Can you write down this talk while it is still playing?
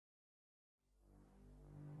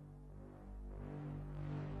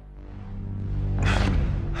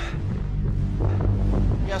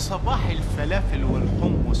صباح الفلافل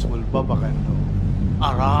والحمص والبابا غنوج.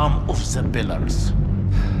 Aram of the Pillars.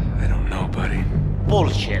 I don't know, buddy.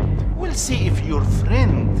 Bullshit. We'll see if your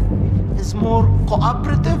friend is more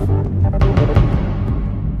cooperative.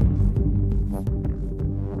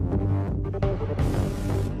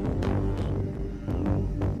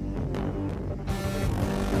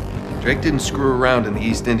 Drake didn't screw around in the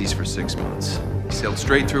East Indies for 6 months. He sailed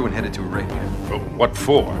straight through and headed to Arabia. What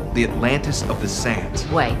for? The Atlantis of the Sands.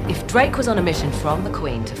 Wait, if Drake was on a mission from the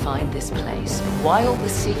Queen to find this place, why all the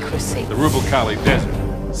secrecy? The Rub al Khali Desert.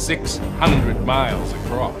 600 miles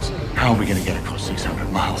across. How are we gonna get across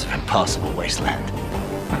 600 miles of impassable wasteland?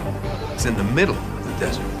 It's in the middle of the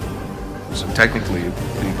desert. So technically,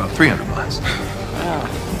 it'd be about 300 miles.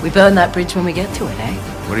 We burn that bridge when we get to it, eh?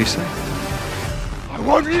 What do you say? I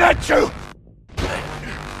won't let you!